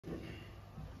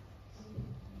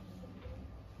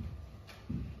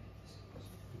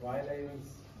while I was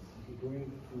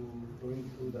going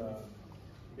through the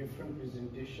different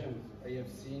presentations, I have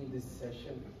seen this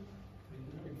session.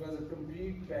 It was a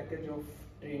complete package of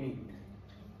training,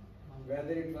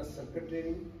 whether it was circuit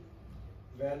training,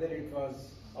 whether it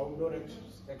was outdoor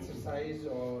exercise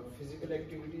or physical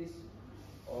activities,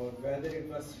 or whether it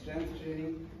was strength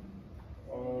training,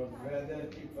 or whether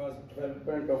it was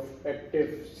development of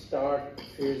active start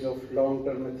phase of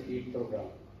long-term athlete program.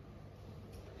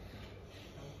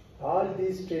 All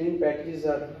these training packages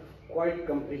are quite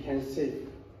comprehensive,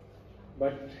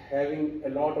 but having a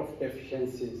lot of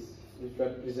deficiencies which were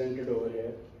presented over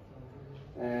here.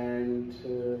 And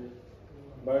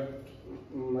but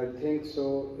I think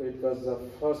so it was the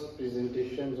first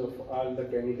presentations of all the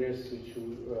candidates which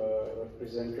were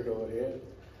presented over here.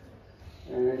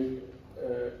 And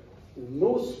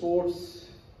no sports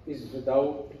is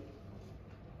without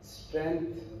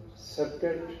strength,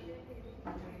 circuit,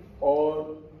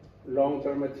 or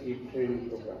long-term athlete training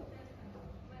program.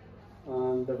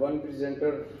 The one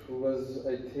presenter who was,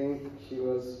 I think he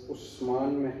was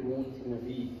Usman Mahmood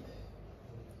Naveed.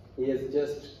 He has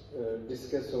just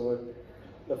discussed over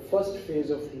the first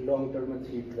phase of long-term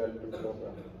athlete development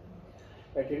program.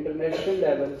 At international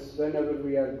levels, whenever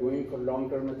we are going for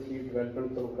long-term athlete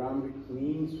development program, it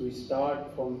means we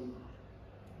start from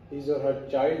his or her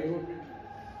childhood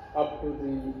up to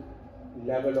the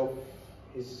level of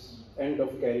his end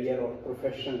of career or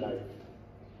professional life.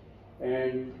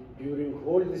 And during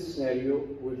whole this scenario,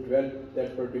 we develop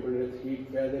that particular athlete,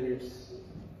 whether it's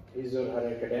his or her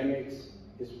academics,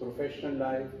 his professional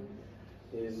life,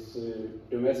 his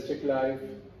domestic life,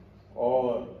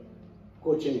 or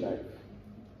coaching life.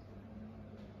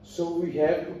 So we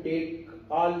have to take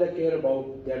all the care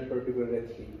about that particular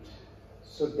athlete.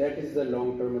 So that is the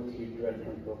long-term athlete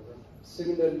development program.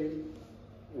 Similarly,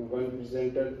 one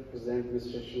presenter,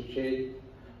 Mr. Shimshed,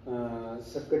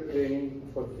 circuit training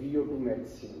for VO2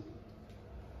 maximum.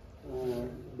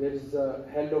 There is a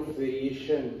hell of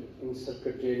variation in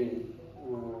circuit training.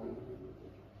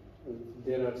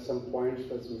 There are some points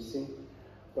that's missing,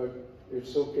 but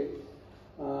it's okay.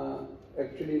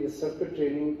 Actually, the circuit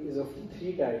training is of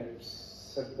three types: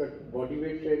 circuit body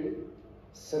weight training,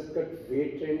 circuit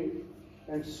weight training,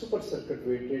 and super circuit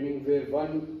weight training, where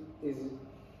one is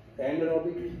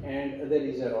anaerobic and other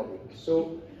is aerobic.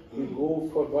 So we go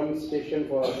for one station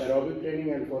for aerobic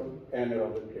training and for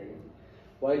anaerobic training.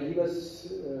 While he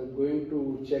was going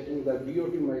to checking the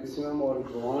VO2 maximum or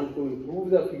want to improve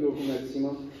the VO2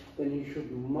 maximum, then he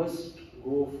must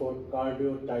go for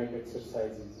cardio type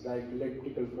exercises like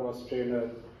elliptical cross trainer,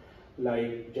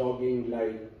 like jogging,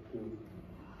 like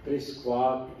brisk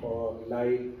walk, or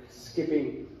like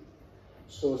skipping.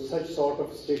 So such sort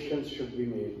of stations should be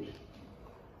made.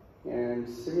 And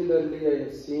similarly, I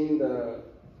have seen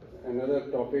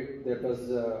another topic, that was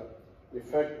the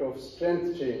effect of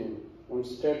strength training on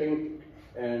static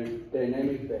and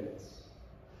dynamic balance,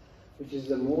 which is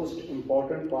the most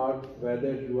important part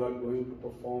whether you are going to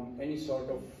perform any sort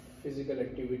of physical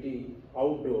activity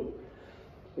outdoor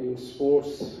in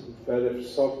sports, whether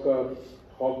soccer,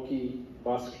 hockey,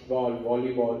 basketball,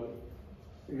 volleyball.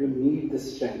 You need the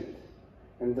strength,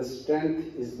 and the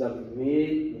strength is the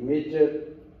major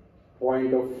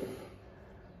point of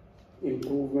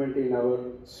improvement in our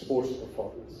sports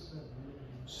performance.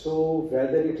 So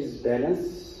whether it is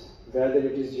balance, whether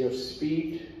it is your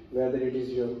speed, whether it is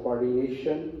your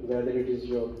coordination, whether it is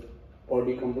your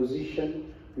body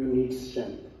composition, you need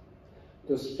strength.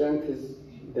 The strength is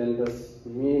then the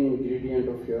main ingredient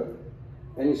of your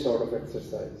any sort of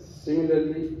exercise.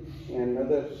 Similarly,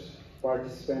 another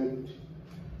participant,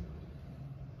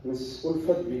 Ms.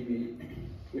 Ulfat Bibi,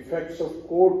 effects of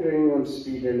core training on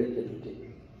speed and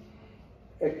agility.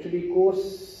 Actually, core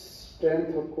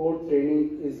strength or core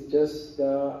training is just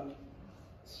the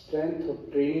strength or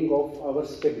training of our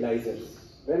stabilizers.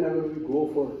 Whenever we go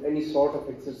for any sort of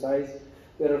exercise,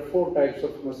 there are four types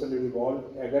of muscle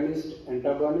involved: agonist,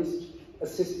 antagonist,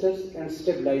 assisters, and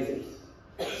stabilizers.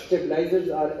 Stabilizers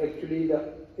are actually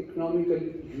the economical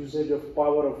usage of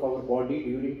power of our body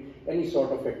during any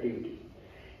sort of activity.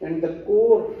 And the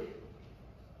core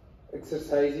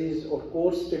exercises or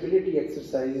core stability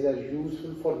exercises are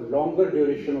useful for longer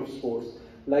duration of sports,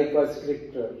 like was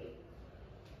cricketer.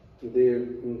 They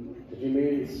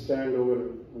remain stand over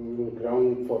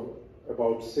ground for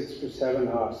about 6 to 7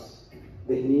 hours.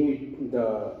 They need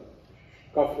the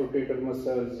cuff rotator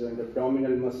muscles and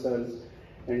abdominal muscles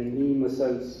and knee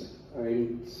muscles.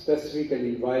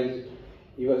 Specifically, while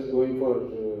he was going for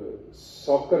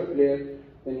soccer player,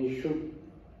 then he should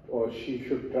or she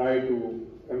should try to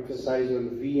emphasize on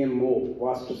VMO,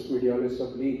 vastus medialis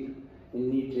oblique, in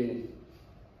knee training.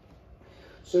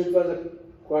 So it was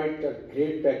quite a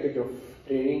great package of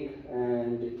training,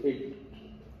 and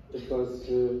it was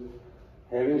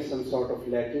having some sort of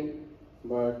lacking,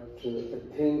 but I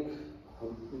think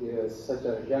yes, such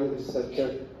a young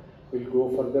researcher will go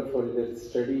further for their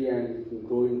study and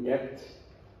go in depth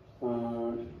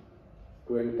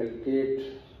to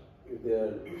inculcate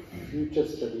their future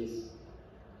studies.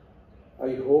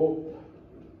 I hope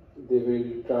they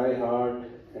will try hard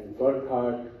and work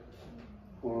hard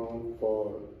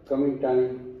for coming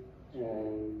time,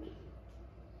 and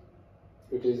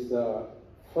it is the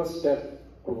first step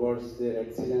towards their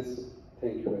excellence.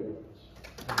 Thank you very much.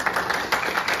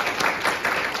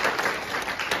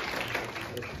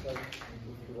 If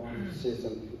you want to say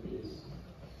something.